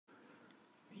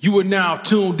You are now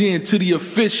tuned in to the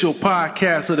official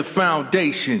podcast of the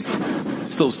foundation.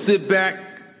 So sit back,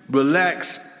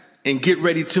 relax, and get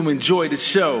ready to enjoy the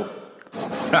show.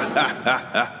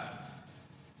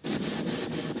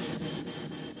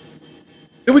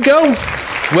 Here we go.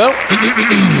 Well,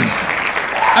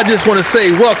 I just want to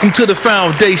say welcome to the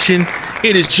foundation.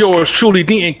 It is yours truly,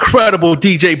 the incredible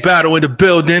DJ Battle in the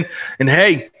building. And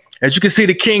hey, as you can see,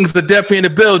 the Kings are definitely in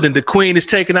the building. The Queen is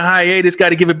taking a hiatus. Got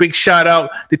to give a big shout out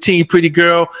to Team Pretty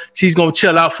Girl. She's going to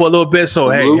chill out for a little bit.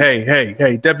 So, hey,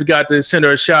 definitely got to send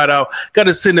her a shout out. Got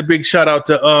to send a big shout out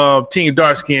to Team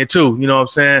Darkskin too. You know what I'm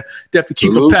saying?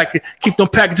 Definitely keep them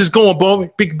packages going, boy.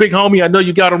 Big homie. I know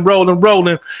you got them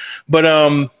rolling.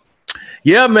 But,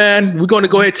 yeah, man, we're going to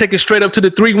go ahead and take it straight up to the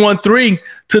 313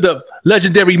 to the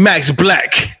legendary Max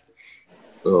Black.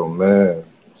 Oh, man.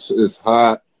 It's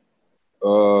hot.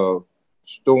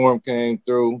 Storm came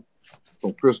through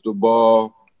from Crystal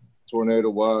Ball,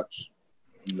 Tornado Watch,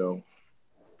 you know.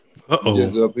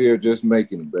 Just up here, just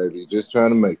making it, baby. Just trying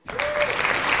to make it.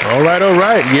 All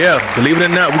right. Yeah, believe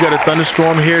it or not, we got a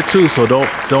thunderstorm here too. So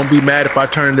don't be mad if I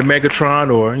turn into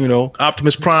Megatron or, you know,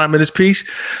 Optimus Prime in this piece.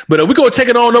 But we're going to take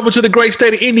it on over to the great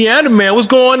state of Indiana, man. What's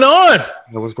going on?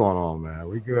 What's going on, man?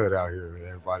 We good out here.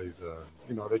 Everybody's,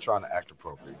 you know, they're trying to act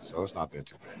appropriate. So it's not been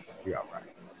too bad. We all right.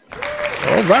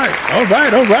 All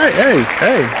right.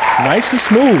 Hey, nice and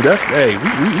smooth. That's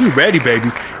we ready, baby.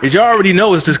 As you already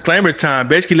know, it's disclaimer time.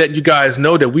 Basically letting you guys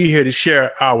know that we're here to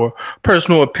share our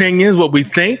personal opinions, what we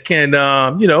think, and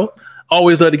you know,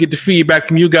 always love to get the feedback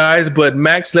from you guys. But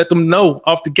Max, let them know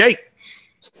off the gate.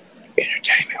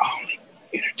 Entertainment only.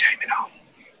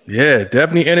 Yeah,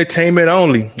 definitely entertainment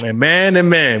only. And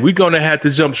man, we're gonna have to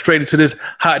jump straight into this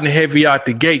hot and heavy out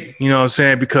the gate. You know what I'm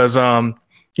saying? Because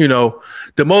you know,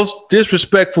 the most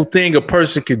disrespectful thing a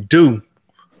person could do,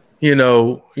 you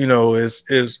know,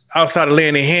 is outside of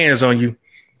laying their hands on you,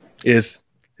 is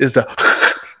the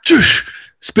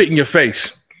spit in your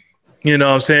face. You know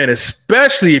what I'm saying?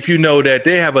 Especially if you know that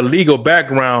they have a legal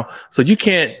background, so you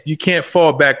can't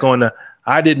fall back on the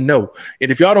I didn't know.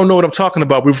 And if y'all don't know what I'm talking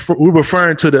about, we're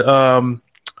referring to the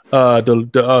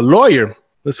lawyer.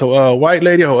 This white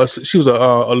lady. She was a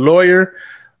lawyer.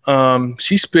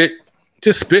 She spit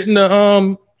in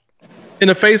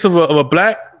the face of a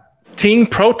black teen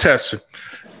protester.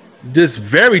 Just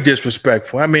very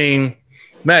disrespectful. I mean,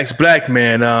 Max Black,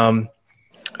 man,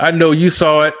 I know you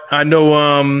saw it. I know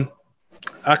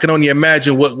I can only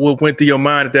imagine what went through your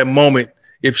mind at that moment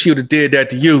if she would have did that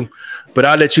to you. But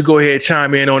I'll let you go ahead and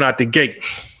chime in on out the gate.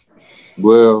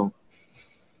 Well,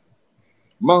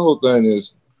 my whole thing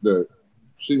is that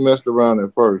she messed around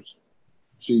at first.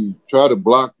 She tried to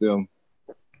block them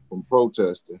from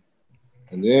protesting,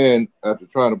 and then after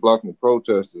trying to block them from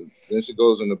protesting, then she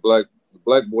goes and the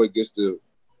black boy gets to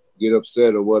get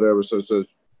upset or whatever. So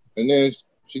and then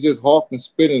she just hawked and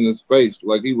spit in his face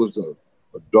like he was a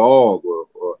dog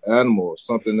or animal or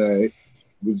something that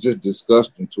was just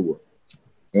disgusting to her.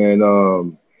 And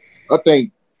I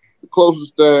think the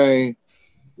closest thing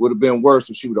would have been worse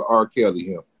if she would have R. Kelly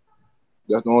him.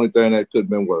 That's the only thing that could have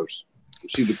been worse.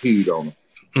 If she'd have peed on him.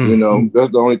 You know, that's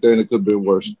the only thing that could have been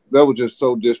worse. That was just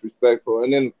so disrespectful.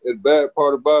 And then the bad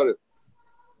part about it,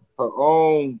 her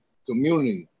own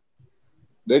community,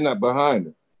 they're not behind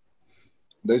her.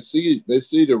 They see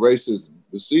the racism.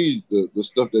 They see the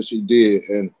stuff that she did.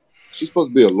 And she's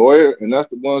supposed to be a lawyer, and that's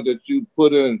the ones that you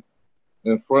put in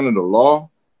front of the law.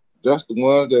 That's the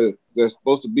ones that's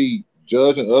supposed to be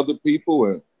judging other people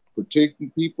and protecting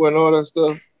people and all that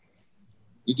stuff.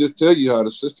 It just tell you how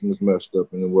the system is messed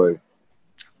up in a way.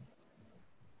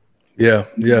 Yeah,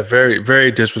 very,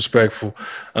 very disrespectful.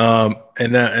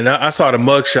 And I saw the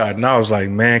mugshot, and I was like,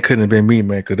 man, couldn't have been me,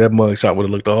 man, because that mugshot would have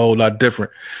looked a whole lot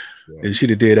different if she'd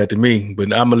have did that to me.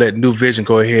 But I'm gonna let New Vision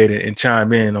go ahead and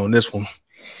chime in on this one.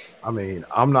 I mean,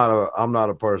 I'm not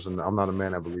a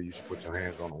man that believes you should put your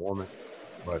hands on a woman,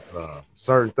 but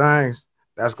certain things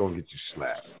that's gonna get you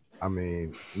slapped. I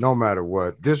mean, no matter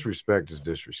what, disrespect is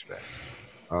disrespect.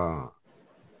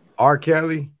 R.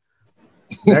 Kelly.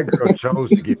 That girl chose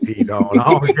to get peed on.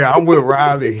 I don't care. I'm with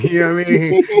Riley. You know what I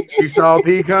mean? She saw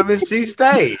pee coming, she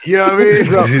stayed. You know what I mean?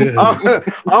 So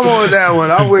I'm on that one.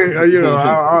 I'm with, you know,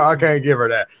 I can't give her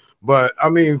that. But I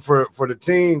mean, for the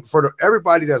team,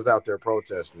 everybody that's out there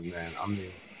protesting, man, I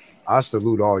mean, I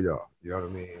salute all y'all. You know what I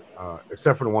mean?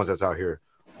 Except for the ones that's out here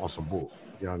on some bull.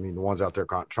 You know what I mean? The ones out there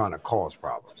trying to cause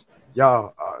problems.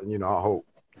 Y'all, you know, I hope.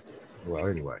 Well,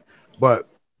 anyway. But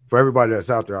for everybody that's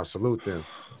out there, I salute them.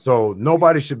 So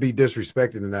nobody should be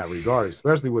disrespected in that regard,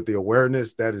 especially with the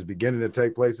awareness that is beginning to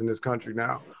take place in this country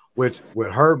now, which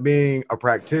with her being a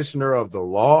practitioner of the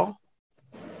law,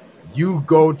 you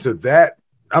go to that.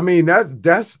 I mean,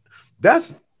 that's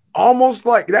almost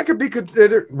like that could be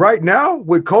considered right now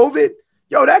with COVID.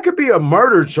 Yo, that could be a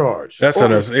murder charge. That's a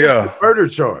murder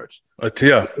charge.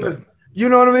 Yeah. You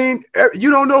know what I mean?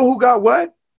 You don't know who got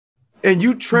what, and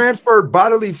you transferred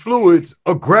bodily fluids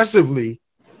aggressively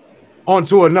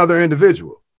onto another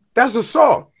individual. That's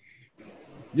assault.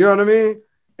 You know what I mean?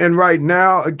 And right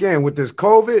now, again, with this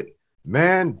COVID,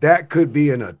 man, that could be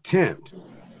an attempt.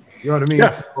 You know what I mean? Yeah.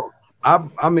 So,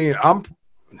 I'm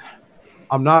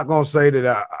not gonna say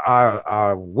that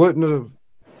I wouldn't have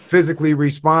physically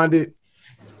responded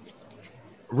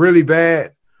really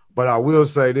bad, but I will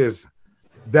say this: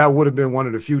 that would have been one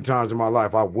of the few times in my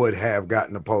life I would have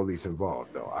gotten the police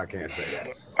involved, though. I can't say that.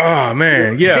 Oh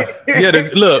man, yeah.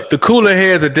 The cooler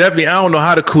heads are definitely. I don't know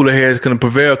how the cooler heads can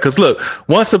prevail because look,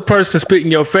 once a person spit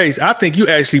in your face, I think you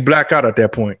actually black out at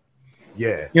that point.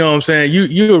 Yeah, you know what I'm saying.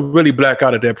 You'll really black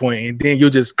out at that point, and then you'll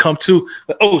just come to,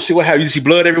 like, oh shit, what happened? You see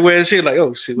blood everywhere and shit. Like,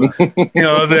 oh shit, you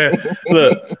know what I'm saying.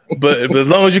 Look, but as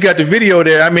long as you got the video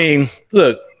there, I mean,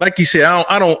 look, like you said,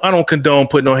 I don't condone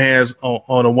putting no hands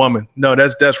on a woman. No,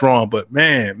 that's wrong. But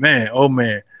man, oh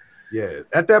man. Yeah,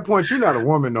 at that point, you're not a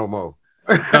woman no more.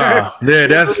 Yeah,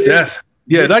 that's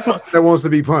like that wants to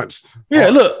be punched. Yeah,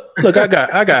 look, I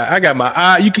got my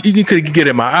eye. You could get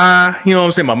in my eye. You know what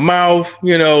I'm saying? My mouth.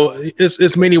 You know,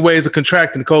 it's many ways of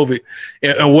contracting COVID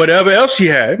and whatever else she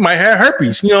had. It might have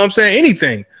herpes. You know what I'm saying?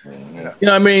 Anything. You know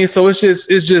what I mean? So it's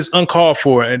just uncalled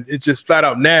for, and it's just flat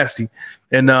out nasty.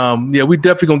 And we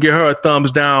definitely gonna give her a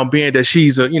thumbs down, being that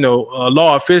she's a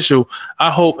law official.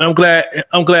 I'm glad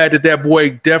that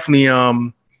boy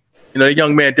definitely the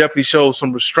young man definitely showed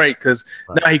some restraint because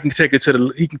now he can take it to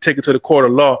the court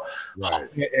of law. Right.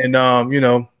 And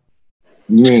You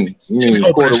mean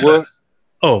the court of what?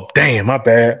 Oh damn, my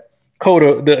bad. Court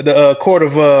of the court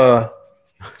of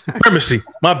supremacy.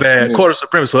 My bad. Court of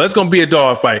supremacy. So that's gonna be a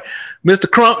dog fight. Mr.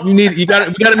 Crump, we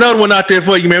got another one out there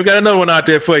for you, man. We got another one out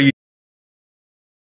there for you.